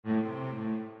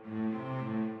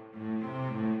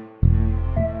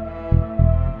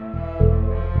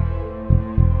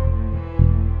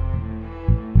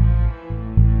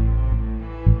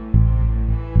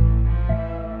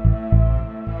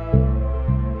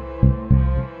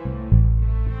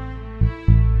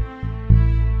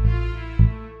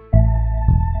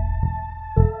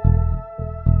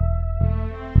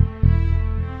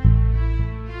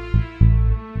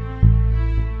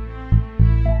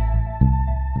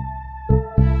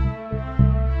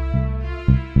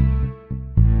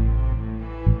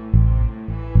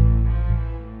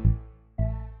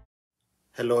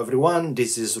Hello everyone,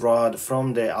 this is Rod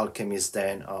from the Alchemist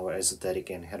Den, our esoteric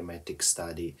and hermetic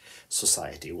study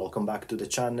society. Welcome back to the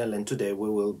channel, and today we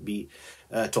will be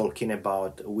talking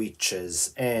about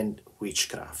witches and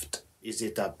witchcraft. Is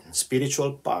it a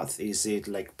spiritual path? Is it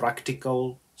like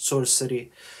practical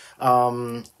sorcery?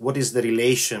 What is the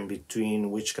relation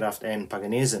between witchcraft and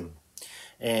paganism?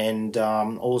 And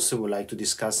also would like to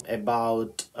discuss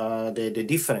about the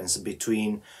difference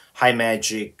between high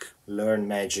magic, learned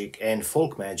magic, and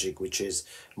folk magic, which is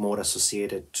more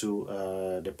associated to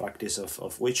the practice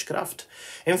of witchcraft.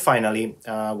 And finally,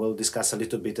 we'll discuss a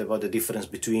little bit about the difference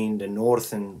between the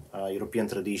Northern European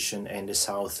tradition and the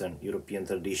Southern European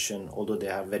tradition, although they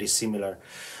have very similar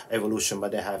evolution,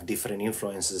 but they have different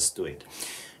influences to it.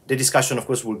 The discussion, of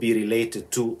course, will be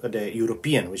related to the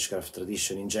European witchcraft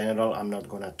tradition in general. I'm not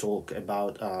going to talk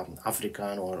about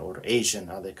African or Asian,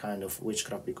 other kind of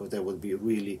witchcraft, because that would be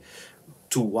really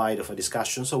too wide of a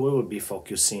discussion. So we will be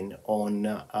focusing on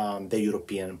the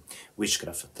European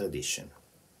witchcraft tradition.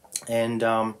 And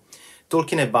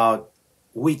talking about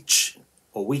witch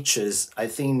or witches, I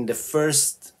think the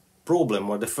first problem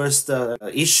or the first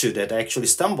issue that I actually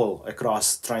stumbled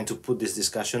across trying to put this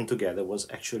discussion together was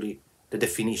actually the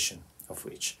definition of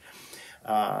witch.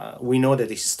 We know that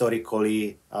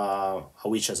historically a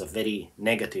witch has a very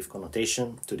negative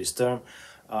connotation to this term.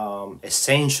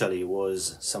 Essentially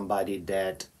was somebody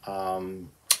that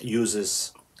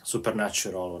uses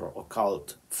supernatural or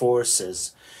occult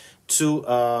forces to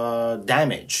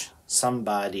damage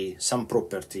somebody, some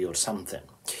property or something.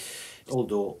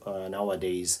 Although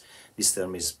nowadays this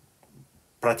term is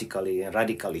practically and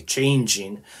radically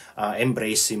changing,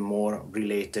 embracing more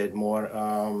related,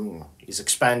 is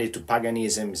expanded to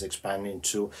paganism, is expanding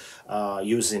to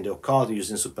using the occult,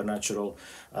 using supernatural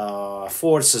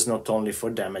forces, not only for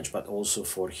damage, but also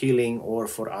for healing or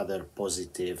for other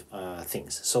positive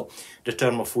things. So the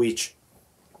term of witch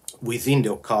within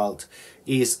the occult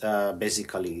is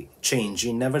basically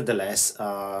changing, nevertheless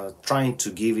trying to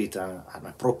give it an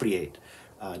appropriate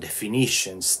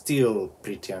definition, still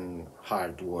pretty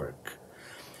hard work.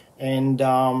 And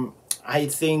I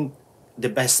think the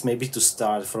best maybe to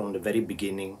start from the very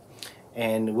beginning,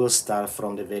 and we'll start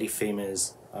from the very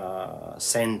famous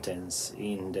sentence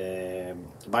in the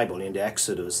Bible, in the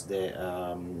Exodus, the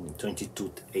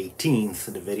 22:18,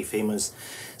 the very famous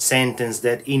sentence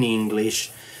that in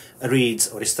English reads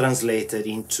or is translated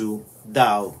into,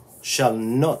 "Thou shalt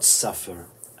not suffer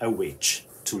a witch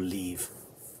to live."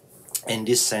 And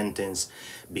this sentence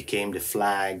became the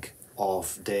flag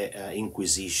of the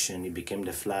Inquisition. It became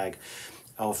the flag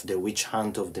of the witch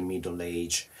hunt of the Middle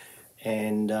Age.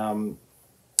 And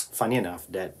funny enough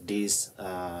that this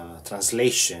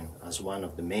translation, as one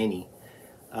of the many,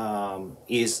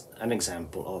 is an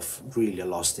example of really a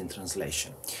lost in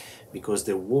translation. Because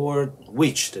the word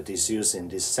witch that is used in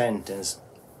this sentence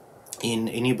in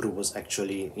Hebrew was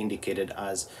actually indicated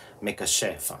as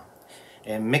mekashefa.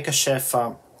 And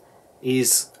mekashefa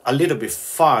is a little bit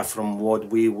far from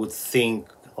what we would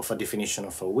think of a definition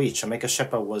of a witch. A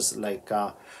mekashefa was like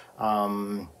a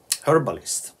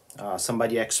herbalist,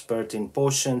 somebody expert in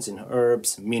potions, in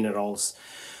herbs, minerals.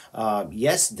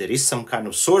 Yes, there is some kind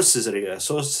of sorcery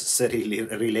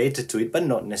related to it, but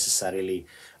not necessarily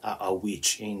a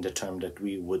witch in the term that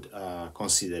we would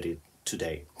consider it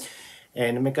today.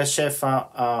 And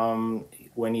mekashefa,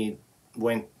 when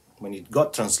it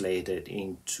got translated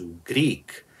into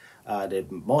Greek,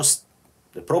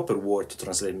 the proper word to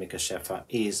translate mekashefa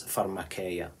is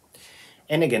pharmakeia.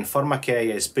 And again,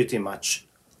 pharmakeia is pretty much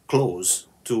close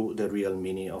to the real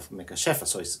meaning of mekashefa.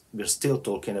 So we're still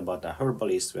talking about a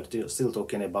herbalist, we're still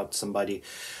talking about somebody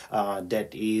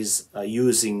that is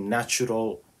using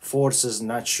natural forces,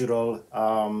 natural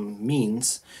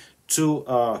means to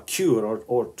cure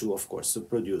or to, of course, to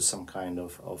produce some kind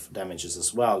of damages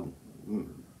as well.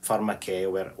 Pharmakeia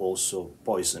were also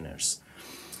poisoners.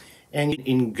 And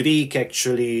in Greek,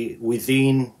 actually,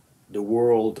 within the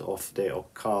world of the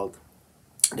occult,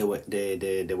 there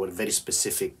were very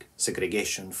specific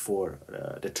segregation for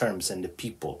the terms and the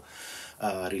people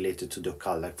related to the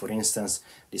occult. Like, for instance,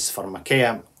 this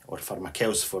pharmakeia or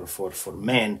pharmakeus for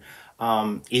men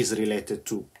is related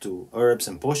to herbs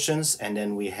and potions, and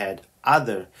then we had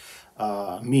other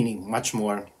meaning much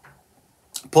more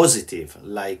positive,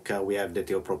 like we have the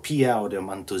Theopropia or the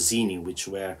Mantosini, which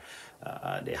were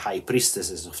the high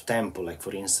priestesses of temple, like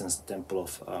for instance the temple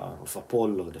of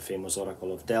Apollo, the famous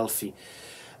oracle of Delphi.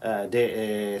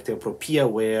 The Theopropia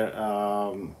were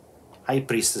high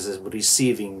priestesses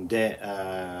receiving the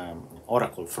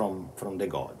oracle from the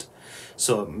god,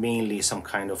 so mainly some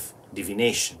kind of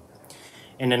divination.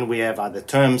 And then we have other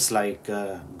terms like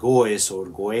goes or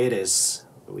goeres,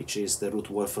 which is the root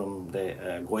word from the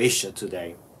Goetia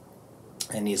today,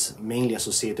 and is mainly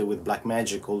associated with black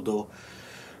magic, although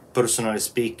personally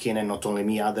speaking, and not only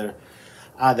me, other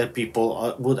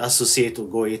people would associate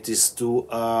Goetis to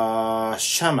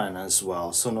shaman as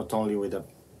well. So not only with a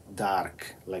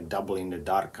dark, like doubling the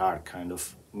dark art kind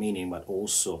of meaning, but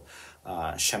also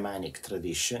shamanic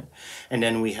tradition. And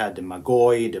then we had the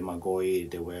Magoi. The Magoi,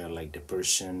 they were like the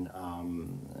Persian,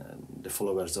 the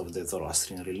followers of the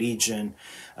Zoroastrian religion,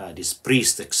 this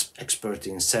priest expert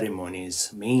in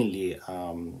ceremonies, mainly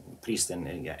priest and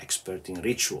expert in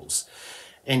rituals.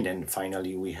 And then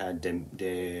finally we had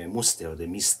the Muste or the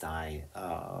Mistai,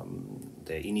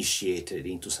 the initiated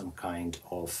into some kind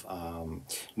of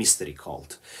mystery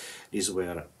cult. These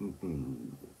were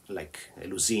like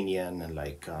Eleusinian and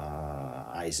like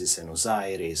Isis and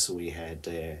Osiris. We had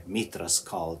the Mithras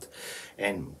cult,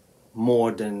 and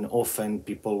more than often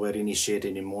people were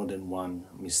initiated in more than one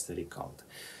mystery cult.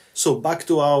 So back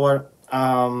to our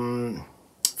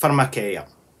Pharmakeia.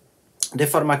 The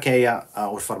Pharmakeia,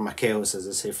 or Pharmakeos as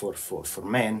I say for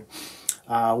men,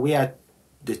 we had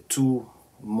the two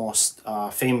most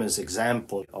famous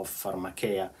examples of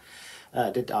Pharmakeia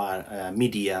that are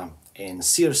Medea and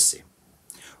Circe.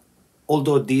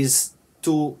 Although these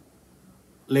two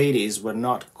ladies were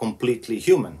not completely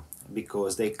human,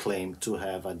 because they claimed to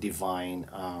have a divine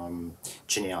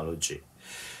genealogy.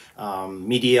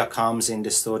 Medea comes in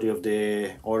the story of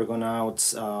the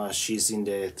Argonauts. She's in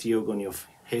the Theogony of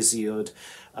Hesiod.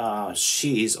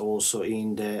 She is also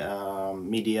in the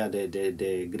Medea,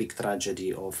 the Greek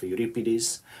tragedy of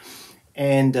Euripides.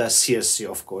 And Circe,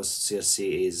 of course, Circe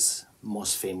is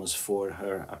most famous for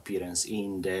her appearance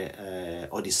in the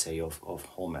Odyssey of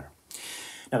Homer.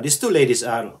 Now, these two ladies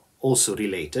are also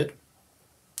related,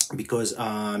 because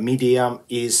Medea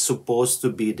is supposed to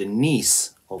be the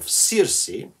niece of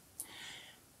Circe,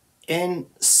 and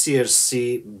Circe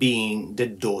being the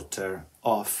daughter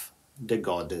of the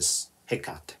goddess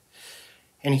Hecate.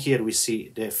 And here we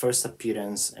see the first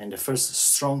appearance and the first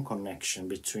strong connection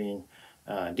between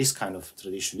this kind of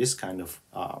tradition, this kind of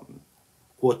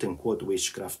quote-unquote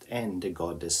witchcraft, and the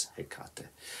goddess Hecate.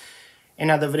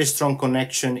 Another very strong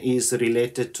connection is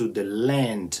related to the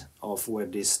land of where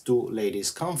these two ladies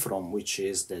come from, which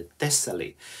is the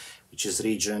Thessaly, which is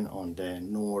region on the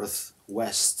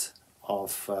northeast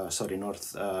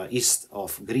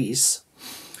of Greece.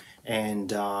 And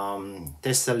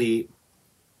Thessaly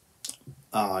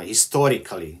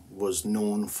historically was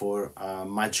known for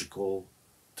magical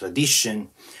tradition,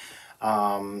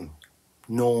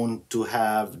 known to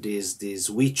have these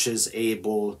witches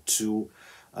able to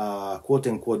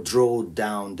quote-unquote draw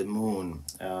down the moon.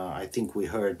 I think we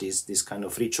heard this kind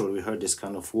of ritual, we heard this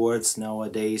kind of words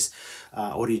nowadays.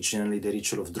 Originally the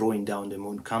ritual of drawing down the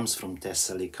moon comes from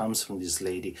Thessaly, comes from this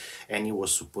lady, and it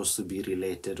was supposed to be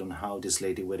related on how this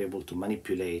lady were able to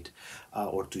manipulate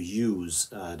or to use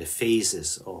the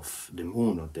phases of the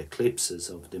moon, or the eclipses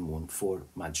of the moon, for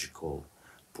magical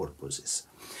purposes.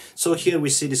 So here we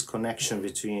see this connection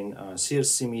between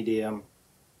Circe, Medea,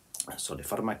 so the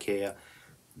Pharmakeia,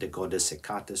 the goddess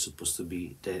Hecate, supposed to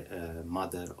be the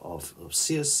mother of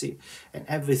Circe, and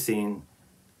everything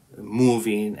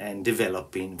moving and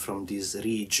developing from this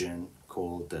region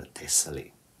called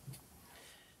Thessaly.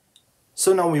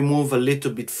 So now we move a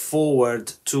little bit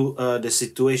forward to the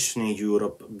situation in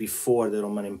Europe before the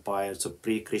Roman Empire, so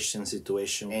pre-Christian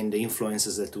situation, and the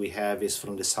influences that we have is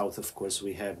from the south. Of course,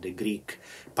 we have the Greek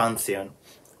pantheon,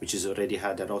 which has already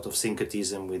had a lot of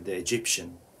syncretism with the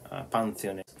Egyptian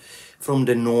pantheon. From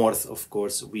the north, of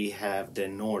course, we have the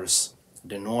Norse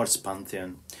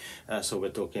pantheon. So we're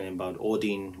talking about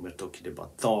Odin, we're talking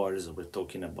about Thor, we're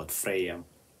talking about Freya.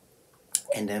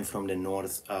 And then from the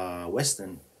north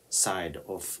western side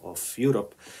of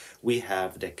Europe, we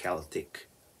have the Celtic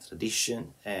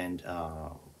tradition, and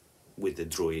with the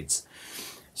Druids.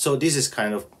 So this is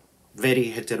kind of very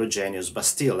heterogeneous, but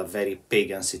still a very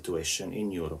pagan situation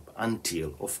in Europe,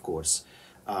 until, of course,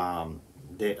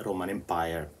 the Roman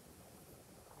Empire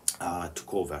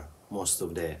took over most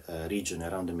of the region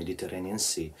around the Mediterranean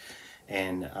Sea,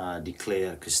 and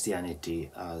declare Christianity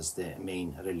as the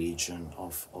main religion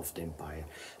of the empire.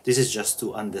 This is just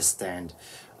to understand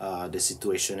the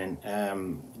situation,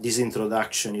 and this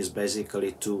introduction is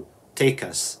basically to take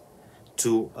us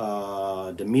to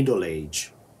the Middle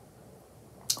Age,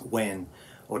 when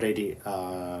already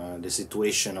the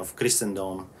situation of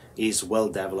Christendom is well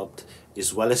developed,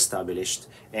 is well established,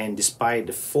 and despite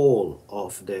the fall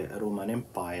of the Roman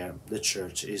Empire, the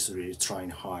Church is really trying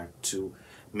hard to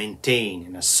maintain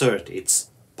and assert its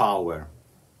power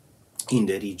in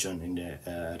the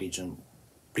region,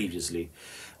 previously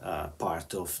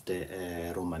part of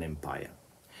the Roman Empire.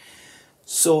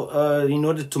 So in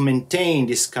order to maintain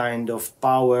this kind of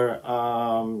power,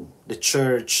 the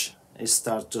church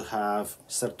start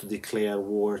to declare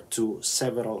war to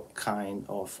several kind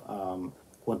of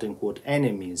quote-unquote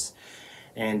enemies,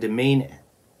 and the main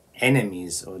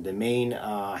enemies or the main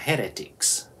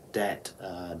heretics that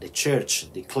the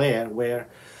church declared were,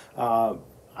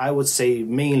 I would say,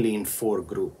 mainly in four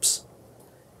groups.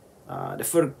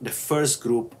 The first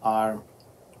group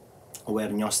were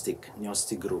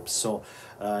Gnostic groups, so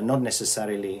not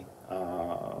necessarily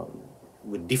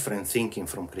with different thinking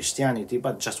from Christianity,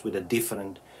 but just with a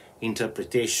different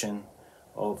interpretation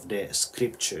of the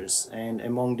scriptures. And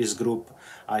among this group,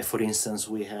 for instance,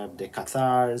 we have the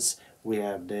Cathars, we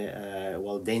have the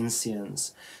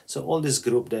Waldensians, so all this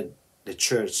group that the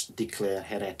church declare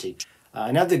heretic.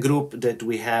 Another group that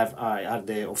we have are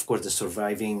of course, the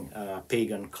surviving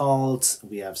pagan cults.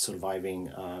 We have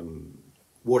surviving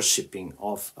worshipping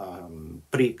of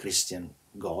pre-Christian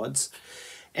gods,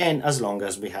 and as long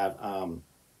as we have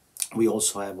we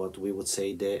also have what we would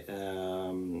say the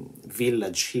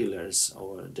village healers,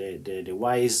 or the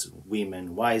wise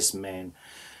women, wise men,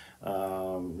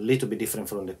 little bit different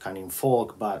from the cunning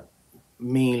folk, but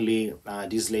mainly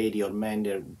this lady or man,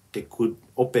 they could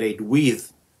operate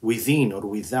within or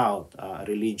without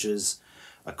religious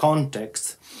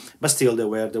context, but still they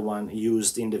were the one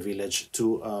used in the village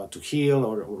to heal,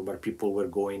 or where people were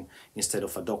going instead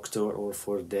of a doctor, or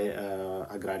for the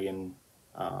agrarian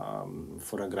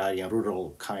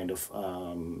rural kind of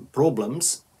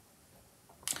problems,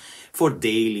 for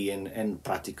daily and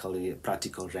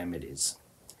practical remedies.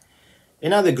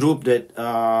 Another group that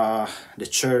the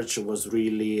church was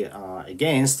really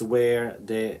against were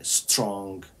the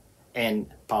strong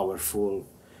and powerful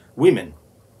women.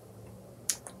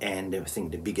 And I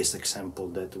think the biggest example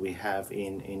that we have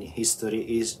in history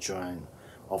is Joan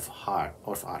of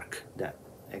Arc, that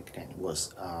again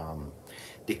was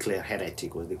declared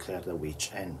heretic, was declared a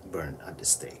witch and burned at the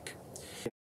stake.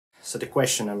 So the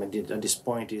question at this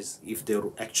point is if there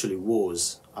actually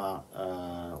was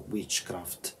a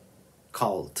witchcraft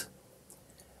cult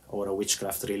or a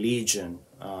witchcraft religion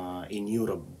in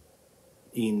Europe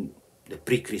in the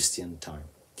pre-Christian time.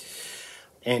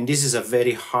 And this is a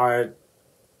very hard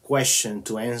question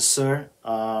to answer,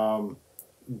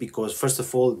 because first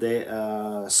of all,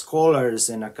 the scholars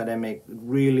and academics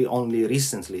really only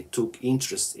recently took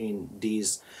interest in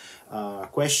this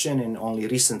question, and only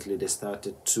recently they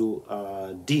started to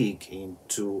dig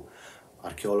into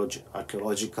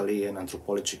archaeologically and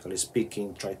anthropologically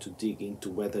speaking, try to dig into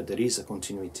whether there is a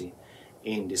continuity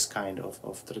in this kind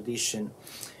of tradition.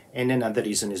 And another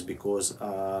reason is because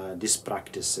these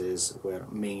practices were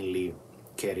mainly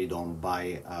carried on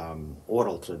by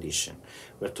oral tradition.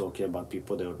 We're talking about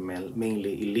people that were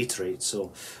mainly illiterate,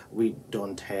 so we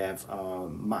don't have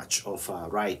much of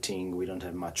writing, we don't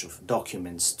have much of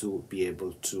documents to be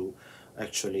able to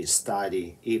actually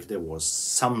study if there was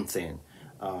something,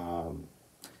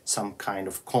 some kind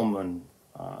of common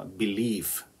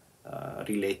belief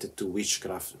related to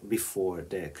witchcraft before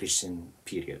the Christian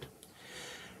period.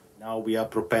 Now we are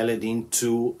propelled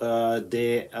into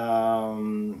the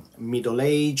Middle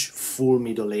Age, full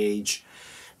Middle Age,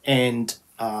 and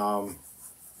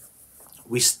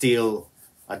we still,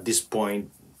 at this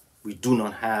point, we do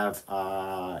not have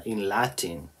in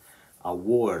Latin a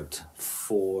word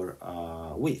for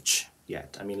witch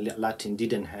yet. I mean, Latin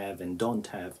didn't have and don't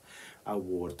have a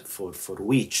word for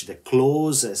witch. The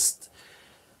closest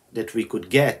that we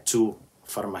could get to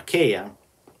pharmakeia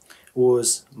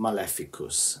was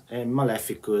maleficus, and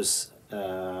maleficus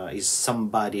is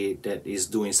somebody that is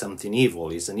doing something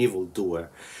evil, is an evil doer,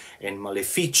 and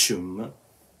maleficium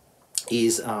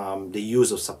is the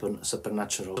use of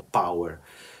supernatural power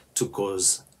to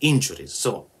cause injuries.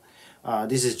 So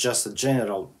this is just a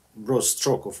general broad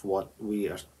stroke of what we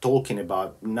are talking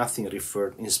about, nothing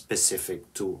referred in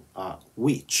specific to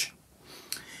witch.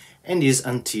 And this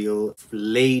until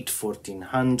late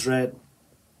 1400,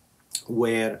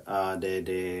 where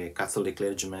the Catholic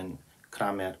clergyman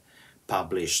Cramer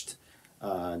published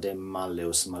the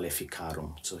Malleus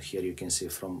Maleficarum. So here you can see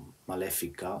from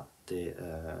Malefica, the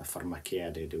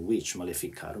pharmakeia, the witch,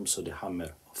 Maleficarum, so the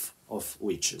hammer of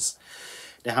witches.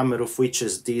 The hammer of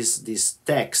witches, this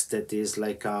text that is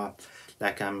like a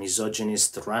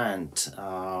misogynist rant,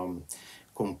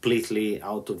 completely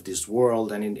out of this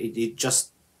world, and it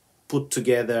just put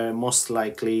together most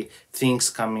likely things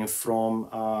coming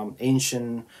from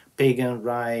ancient pagan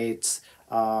rites.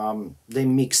 They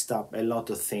mixed up a lot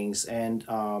of things, and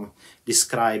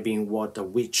describing what a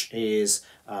witch is,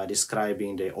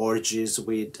 describing the orgies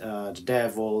with the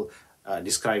devil,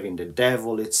 describing the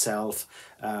devil itself.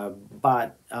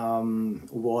 But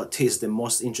what is the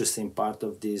most interesting part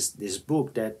of this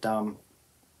book, that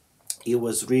it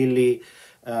was really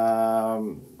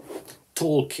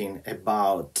talking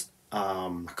about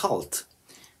cult,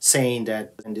 saying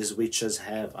that these witches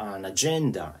have an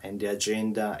agenda, and the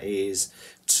agenda is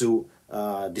to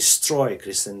destroy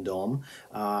Christendom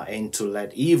and to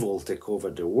let evil take over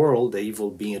the world, the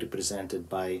evil being represented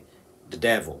by the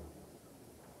devil.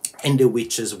 And the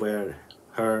witches were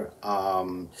her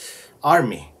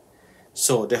army.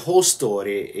 So the whole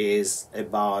story is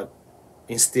about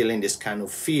instilling this kind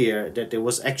of fear that there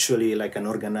was actually like an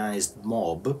organized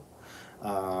mob,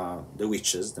 the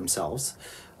witches themselves,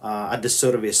 at the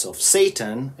service of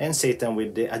Satan, and Satan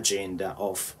with the agenda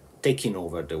of taking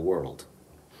over the world.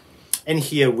 And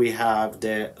here we have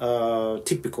the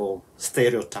typical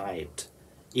stereotyped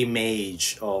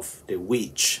image of the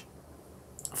witch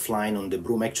flying on the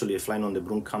broom. Actually, flying on the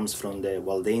broom comes from the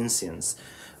Waldensians,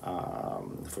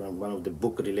 from one of the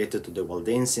books related to the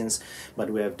Waldensians. But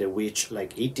we have the witch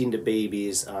like eating the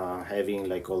babies, having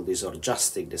like all this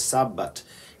orgiastic, the Sabbath.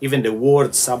 Even the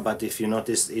word Sabbath, if you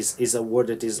notice, is a word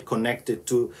that is connected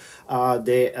to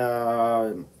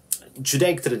the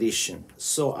Judaic tradition.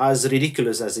 So as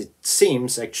ridiculous as it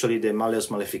seems, actually the Malleus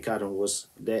Maleficarum was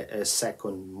the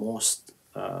second most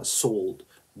sold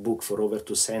book for over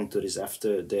 2 centuries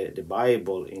after the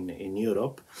Bible in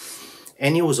Europe.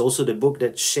 And it was also the book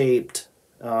that shaped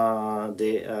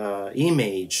the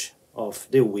image of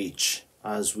the witch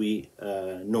as we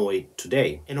know it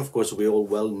today. And of course we all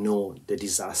well know the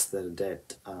disaster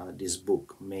that this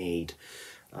book made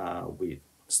with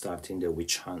starting the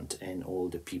witch hunt and all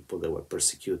the people that were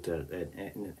persecuted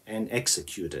and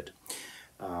executed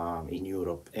in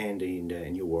Europe and in the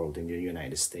New World, in the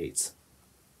United States.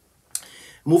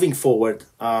 Moving forward,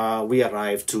 we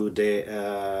arrive to the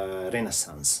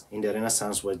Renaissance. In the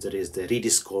Renaissance, where there is the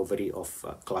rediscovery of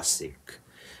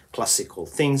classical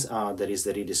things, there is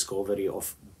the rediscovery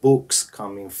of books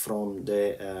coming from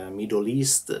the Middle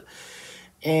East,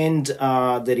 and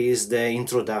there is the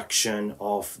introduction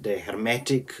of the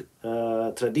Hermetic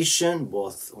tradition,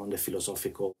 both on the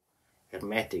philosophical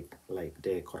Hermetic, like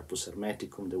the Corpus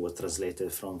Hermeticum that was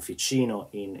translated from Ficino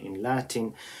in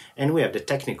Latin, and we have the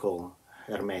technical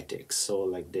Hermetics, so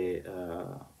like the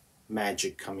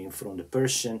magic coming from the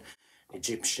Persian,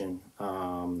 Egyptian,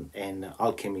 and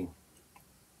alchemy,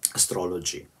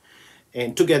 astrology.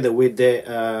 And together with the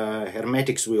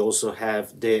Hermetics, we also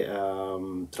have the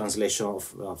translation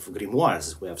of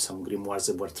grimoires. We have some grimoires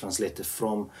that were translated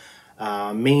from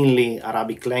mainly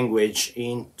Arabic language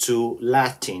into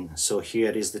Latin. So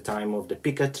here is the time of the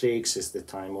Picatrix, is the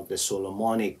time of the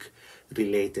Solomonic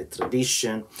related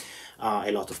tradition.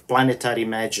 A lot of planetary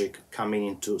magic coming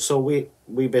into. So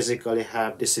we basically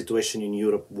have this situation in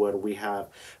Europe where we have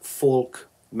folk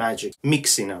magic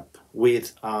mixing up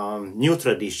with new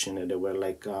tradition that were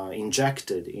like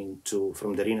injected into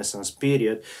from the Renaissance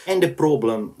period. And the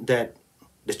problem that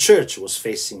the church was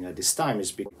facing at this time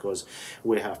is because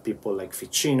we have people like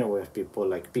Ficino, we have people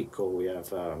like Pico, we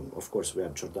have of course we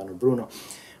have Giordano Bruno,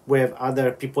 we have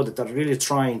other people that are really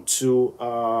trying to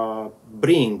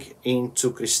bring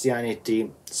into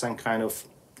Christianity some kind of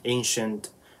ancient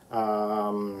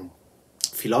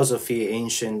philosophy,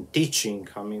 ancient teaching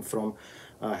coming from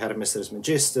Hermes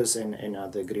Trismegistus and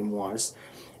other grimoires,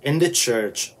 and the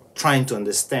church trying to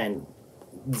understand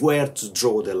where to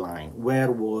draw the line,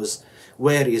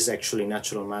 where is actually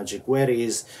natural magic, where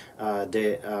is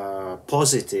the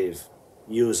positive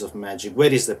use of magic,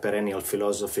 where is the perennial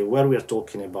philosophy, where we are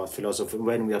talking about philosophy,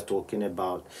 when we are talking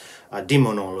about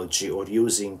demonology or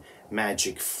using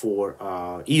magic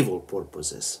for evil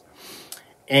purposes.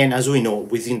 And as we know,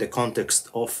 within the context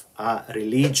of a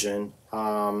religion,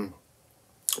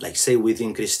 like say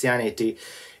within Christianity,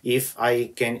 if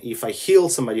I heal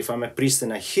somebody, if I'm a priest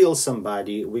and I heal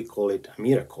somebody, we call it a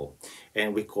miracle,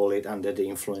 and we call it under the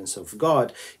influence of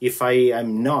God. If I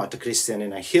am not a Christian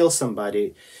and I heal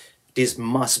somebody, this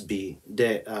must be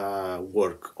the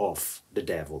work of the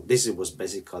devil. This was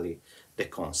basically the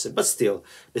concept. But still,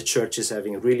 the church is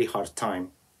having a really hard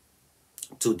time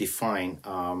to define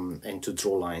and to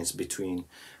draw lines between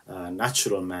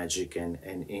natural magic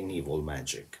and evil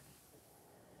magic.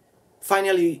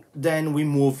 Finally, then we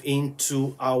move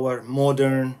into our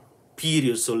modern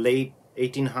period, so late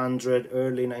 1800,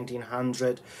 early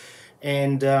 1900,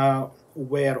 and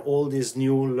where all this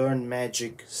new learned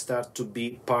magic start to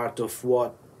be part of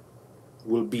what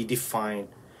will be defined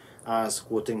as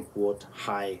quote-unquote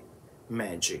high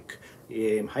magic.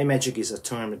 High magic is a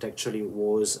term that actually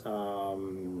was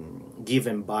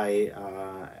given by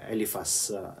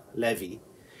Eliphas Levi,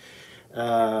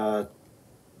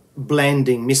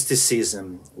 blending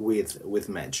mysticism with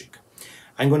magic.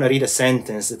 I'm going to read a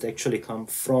sentence that actually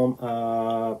comes from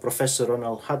Professor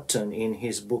Ronald Hutton in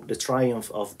his book The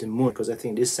Triumph of the Moon, because I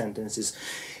think this sentence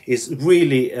is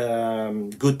really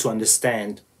good to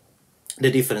understand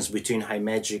the difference between high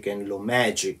magic and low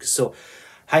magic. So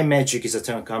high magic is a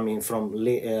term coming from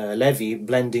Levy,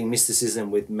 blending mysticism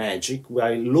with magic,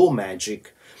 while low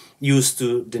magic used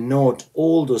to denote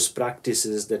all those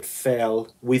practices that fell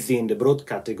within the broad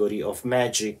category of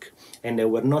magic and they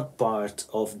were not part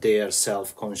of their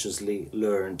self-consciously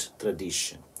learned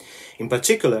tradition. In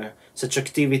particular, such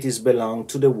activities belong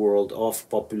to the world of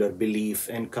popular belief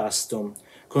and custom,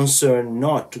 concerned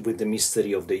not with the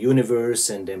mystery of the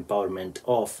universe and the empowerment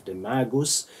of the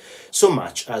magus, so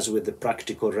much as with the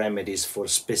practical remedies for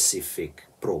specific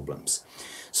problems.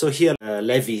 So here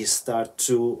Levy start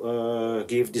to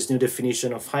give this new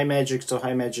definition of high magic. So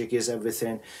high magic is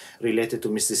everything related to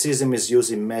mysticism, is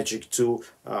using magic to,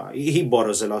 he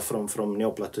borrows a lot from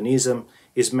Neoplatonism,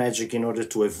 is magic in order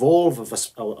to evolve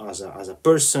as a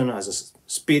person, as a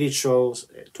spiritual,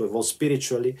 to evolve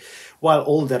spiritually, while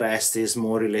all the rest is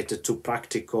more related to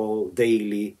practical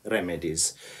daily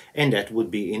remedies. And that would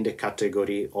be in the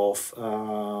category of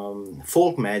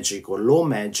folk magic or low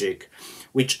magic,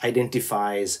 which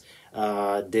identifies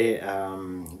the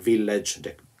village,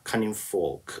 the cunning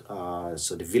folk,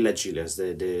 so the village healers,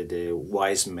 the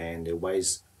wise men, the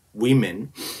wise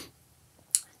women,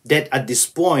 that at this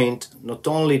point, not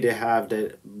only they have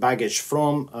the baggage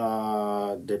from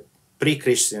the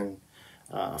pre-Christian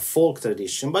folk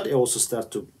tradition, but they also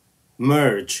start to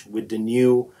merge with the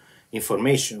new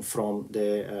information from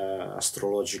the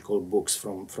astrological books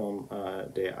from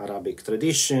the Arabic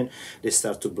tradition. They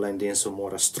start to blend in some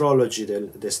more astrology.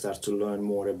 They start to learn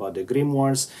more about the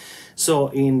grimoires. So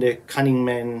in the cunning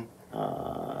men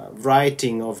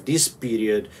writing of this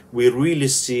period, we really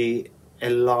see a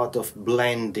lot of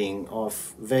blending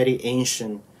of very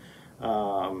ancient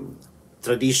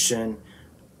tradition,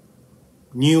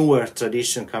 newer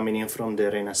tradition coming in from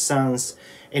the Renaissance,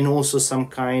 and also some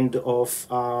kind of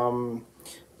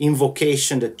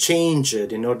invocation that changed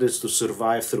in order to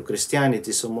survive through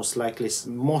Christianity. So most likely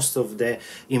most of the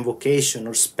invocation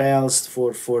or spells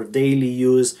for daily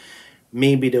use,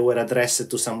 maybe they were addressed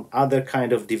to some other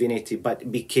kind of divinity,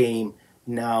 but became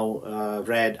now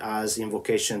read as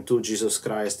invocation to Jesus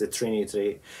Christ, the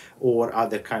Trinity, or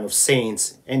other kind of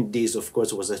saints. And this, of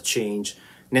course, was a change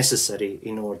necessary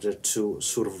in order to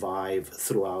survive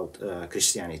throughout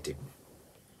Christianity.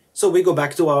 So we go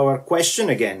back to our question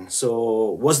again.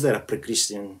 So was there a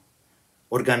pre-Christian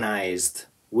organized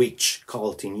witch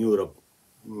cult in Europe?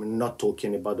 I'm not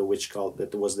talking about the witch cult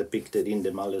that was depicted in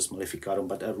the Malleus Maleficarum,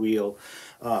 but a real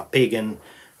pagan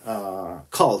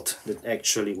cult that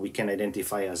actually we can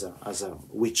identify as a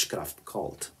witchcraft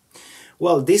cult.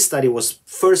 Well, this study was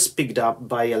first picked up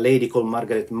by a lady called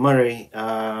Margaret Murray.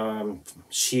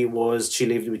 She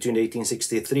lived between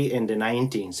 1863 and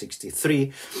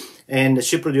 1963, and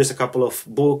she produced a couple of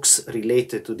books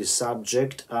related to this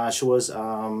subject. She was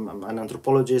an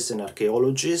anthropologist and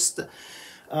archaeologist,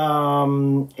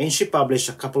 and she published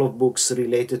a couple of books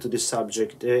related to this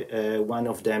subject. One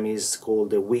of them is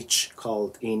called The Witch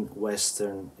Cult in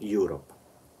Western Europe.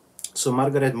 So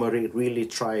Margaret Murray really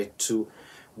tried to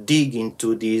dig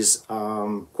into this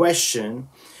question,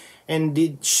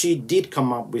 and she did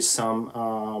come up with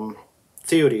some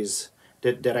theories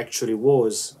that there actually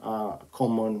was a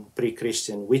common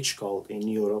pre-Christian witch cult in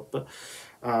Europe,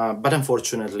 but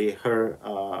unfortunately her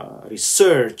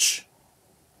research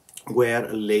were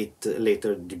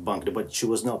later debunked. But she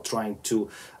was not trying to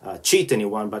cheat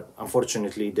anyone, but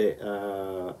unfortunately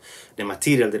the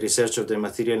material, the research of the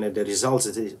material and the results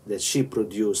that she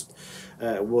produced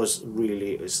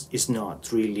is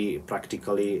not really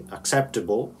practically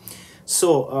acceptable.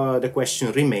 So the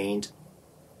question remained,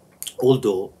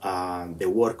 although the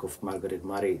work of Margaret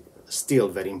Murray still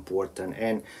very important,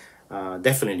 and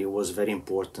definitely was very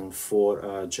important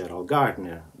for Gerald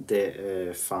Gardner,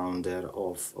 the founder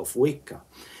of Wicca.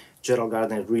 Gerald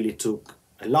Gardner really took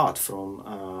a lot from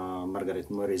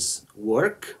Margaret Murray's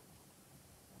work,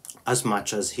 as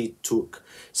much as he took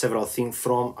several things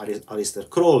from Aleister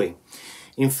Crowley.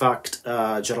 In fact,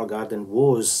 Gerald Gardner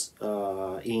was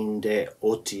in the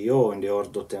OTO, in the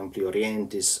Ordo Templi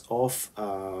Orientis of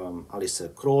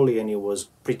Aleister Crowley, and he was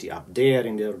pretty up there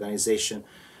in the organization,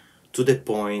 to the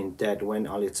point that when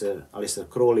Aleister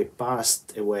Crowley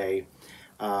passed away,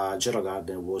 Gerald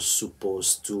Gardner was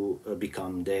supposed to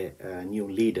become the new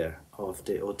leader of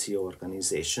the OTO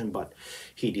organization, but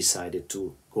he decided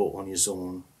to go on his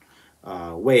own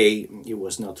way. He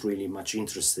was not really much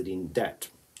interested in that.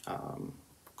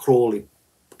 Crowley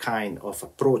kind of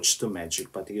approach to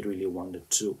magic, but he really wanted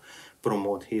to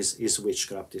promote his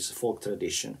witchcraft, his folk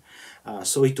tradition.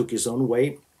 So he took his own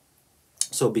way.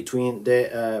 So between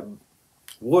the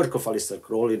work of Aleister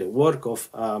Crowley, the work of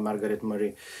Margaret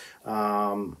Murray,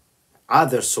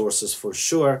 other sources for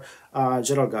sure,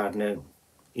 Gerald Gardner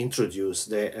introduced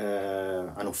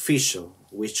the unofficial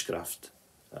witchcraft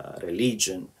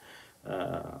religion,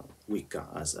 Wicca,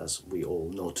 as we all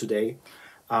know today.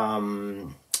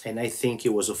 And I think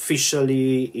it was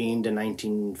officially in the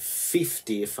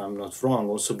 1950, if I'm not wrong,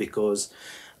 also because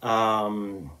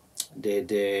in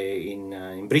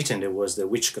Britain there was the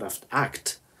Witchcraft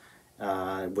Act,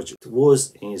 which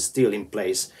was still in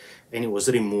place, and it was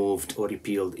removed or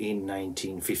repealed in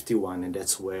 1951, and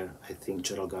that's where I think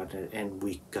Gerald Gardner and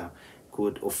Wicca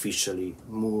could officially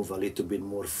move a little bit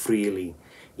more freely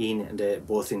in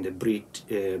both in the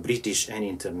British and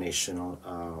international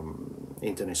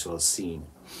scene.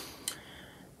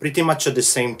 Pretty much at the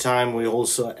same time, we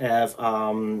also have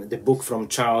the book from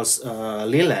Charles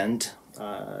Leland,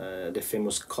 the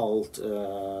famous cult,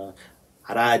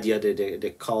 Aradia,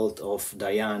 the cult of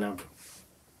Diana.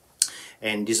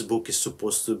 And this book is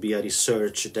supposed to be a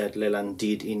research that Leland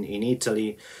did in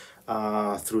Italy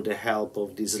through the help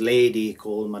of this lady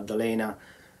called Maddalena.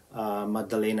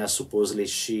 Maddalena, supposedly,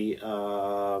 she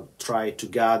tried to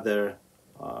gather,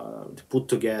 to put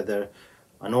together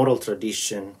an oral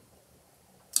tradition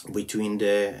between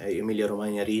the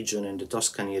Emilia-Romagna region and the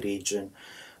Tuscany region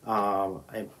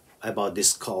about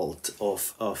this cult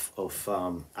of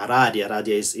Aradia.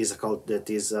 Aradia is a cult that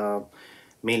is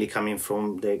mainly coming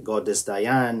from the goddess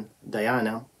Diana.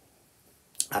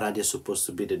 Aradia is supposed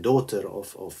to be the daughter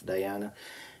of Diana,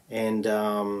 and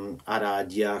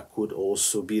Aradia could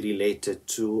also be related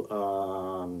to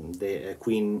the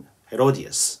Queen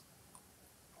Herodias.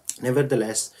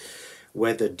 Nevertheless,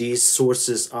 whether these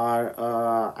sources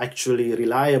are actually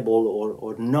reliable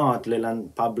or not,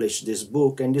 Leland published this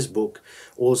book, and this book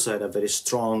also had a very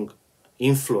strong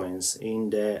influence in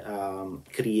the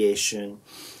creation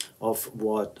of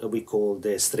what we call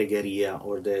the stregheria,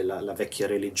 or the la vecchia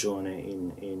religione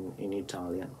in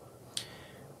Italian.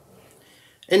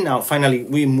 And now finally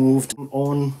we moved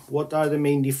on. What are the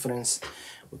main difference,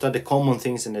 what are the common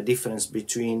things and the difference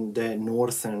between the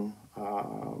northern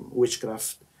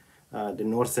witchcraft, the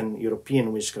northern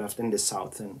European witchcraft, and the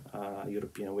southern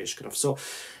European witchcraft? So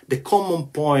the common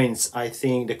points, I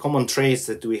think, the common traits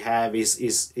that we have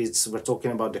is we're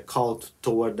talking about the cult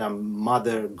toward the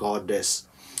mother goddess,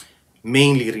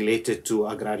 mainly related to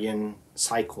agrarian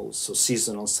cycles, so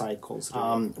seasonal cycles.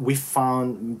 We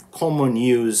found common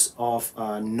use of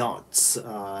knots,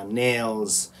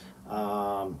 nails,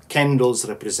 candles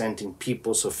representing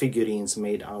people, so figurines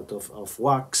made out of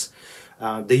wax,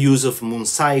 the use of moon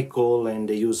cycle and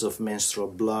the use of menstrual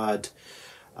blood.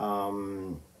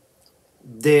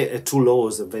 There are two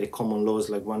laws, the very common laws,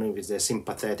 like one is the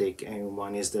sympathetic and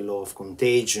one is the law of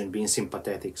contagion. Being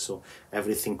sympathetic, so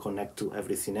everything connects to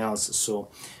everything else, so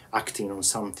acting on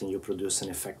something, you produce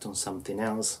an effect on something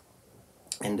else.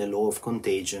 And the law of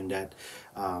contagion, that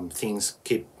things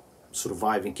keep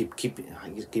surviving,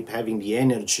 keep having the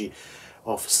energy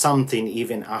of something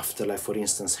even after, like for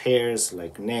instance hairs,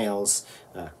 like nails,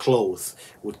 clothes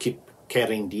would keep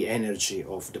carrying the energy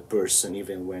of the person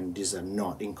even when these are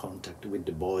not in contact with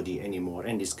the body anymore,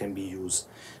 and this can be used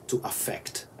to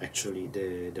affect actually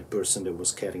the person that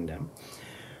was carrying them.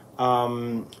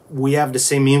 We have the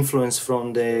same influence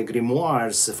from the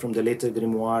grimoires, from the later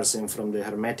grimoires, and from the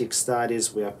Hermetic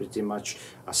studies. We have pretty much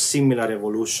a similar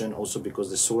evolution, also because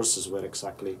the sources were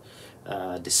exactly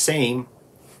the same.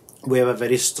 We have a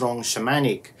very strong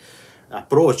shamanic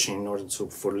approach in order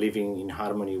for living in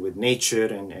harmony with nature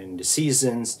and the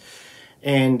seasons.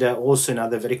 And also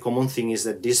another very common thing is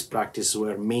that these practices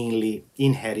were mainly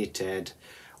inherited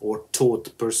or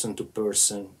taught person to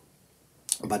person,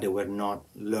 but they were not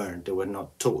learned, they were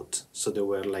not taught. So they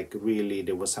were like really,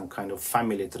 there was some kind of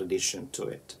family tradition to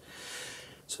it.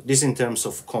 So this in terms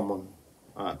of common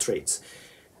traits.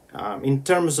 In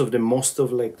terms of the most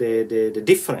of like the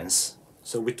difference,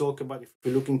 so we talk about, if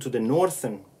we look into the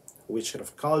northern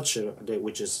witchcraft culture,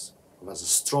 which was a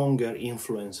stronger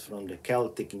influence from the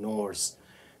Celtic, Norse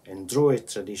and Druid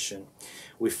tradition,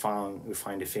 we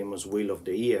find the famous Wheel of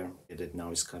the Year that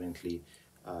now is currently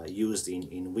used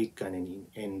in Wiccan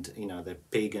and in other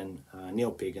pagan,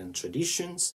 neo-pagan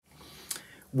traditions.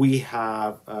 We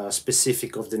have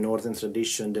specific of the northern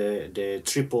tradition, the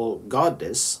triple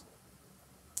goddess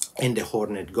and the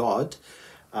horned god,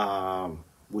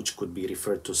 which could be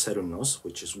referred to Cernunnos,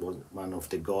 which is one of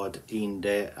the gods in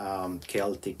the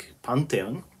Celtic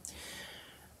pantheon.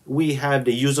 we have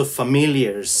the use of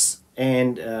familiars,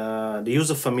 and the use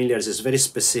of familiars is very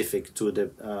specific to the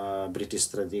British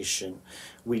tradition.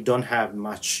 We don't have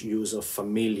much use of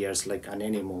familiars like an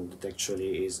animal that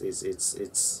actually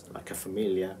it's like a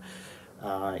familiar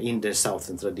in the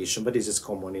southern tradition, but this is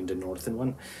common in the northern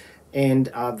one. And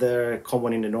other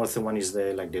common in the northern one is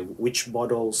the like the witch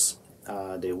bottles,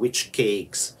 the witch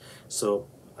cakes. So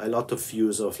a lot of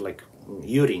use of like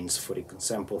urines, for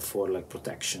example, for like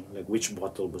protection. Like witch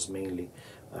bottle was mainly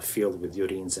filled with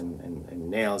urines and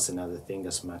nails and other things,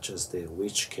 as much as the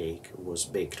witch cake was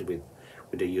baked with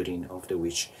the urine of the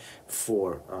witch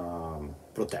for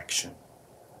protection.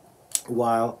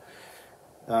 While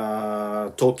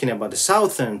talking about the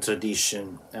southern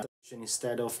tradition,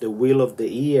 instead of the wheel of the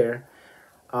year,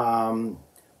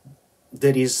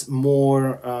 that is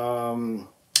more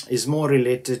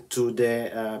related to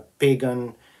the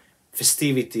pagan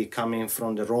festivity coming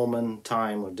from the Roman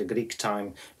time or the Greek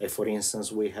time. Like for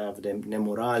instance, we have the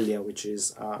Nemoralia, which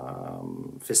is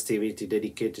festivity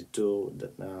dedicated to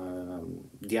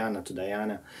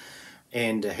Diana,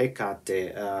 and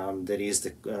Hecate. There is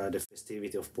the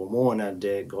festivity of Pomona,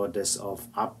 the goddess of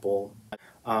apple.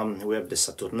 We have the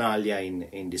Saturnalia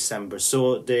in December.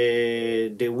 So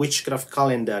the witchcraft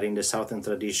calendar in the southern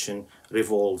tradition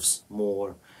revolves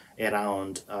more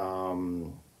around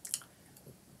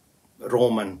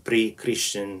Roman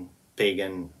pre-Christian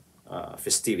pagan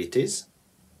festivities.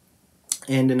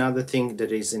 And another thing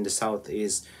that is in the south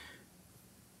is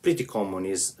pretty common,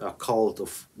 is a cult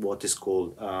of what is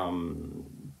called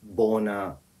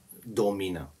Bona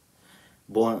Domina.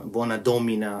 Bona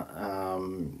Domina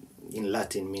in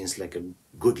Latin means like a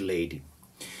good lady.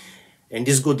 And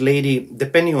this good lady,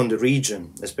 depending on the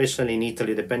region, especially in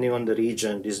Italy, depending on the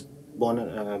region, this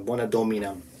Bona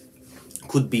Domina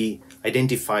could be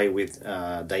identified with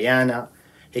Diana,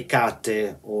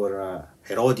 Hecate, or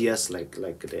Herodias, like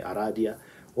the Aradia,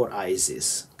 or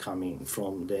Isis, coming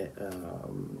from the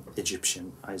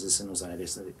Egyptian, Isis and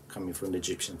Osiris, coming from the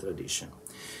Egyptian tradition.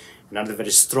 Another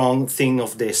very strong thing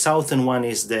of the southern one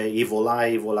is the evil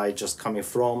eye just coming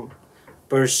from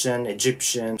Persian,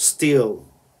 Egyptian, still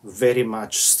very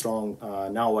much strong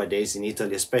nowadays in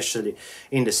Italy, especially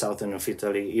in the southern of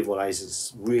Italy. Evil eyes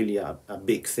is really a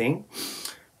big thing.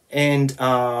 And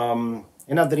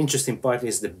another interesting part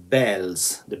is the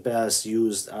bells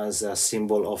used as a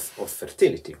symbol of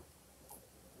fertility.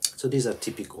 So these are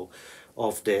typical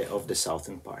of the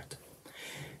southern part.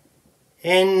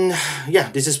 And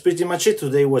yeah, this is pretty much it.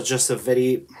 Today was just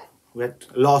we had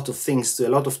a lot of things, a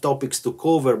lot of topics to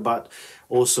cover, but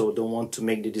also don't want to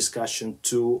make the discussion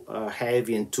too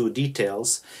heavy and too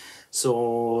details.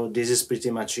 So this is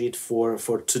pretty much it for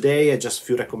today. Just a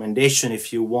few recommendations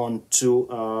if you want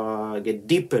to get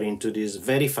deeper into this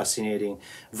very fascinating,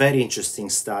 very interesting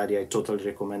study. I totally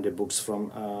recommend the books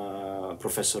from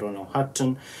Professor Ronald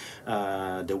Hutton,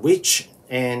 The Witch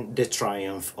and The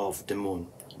Triumph of the Moon.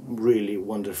 Really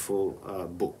wonderful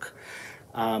books.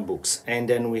 And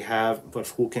then we have, for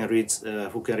who can read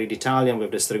Italian, we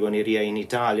have the Stregoneria in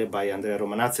Italia by Andrea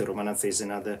Romanazzi. Romanazzi is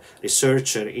another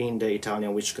researcher in the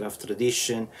Italian witchcraft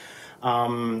tradition.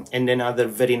 And another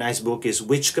very nice book is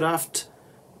Witchcraft,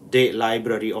 the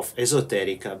Library of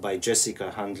Esoterica by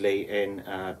Jessica Handley and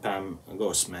Pam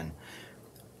Gossman.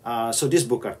 So this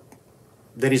book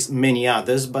there is many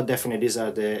others, but definitely these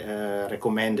are the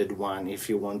recommended one if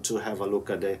you want to have a look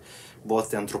at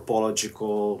both the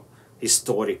anthropological,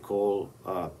 historical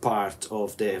part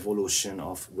of the evolution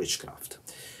of witchcraft.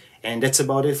 And that's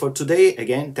about it for today.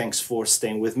 Again, thanks for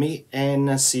staying with me,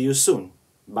 and see you soon.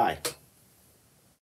 Bye.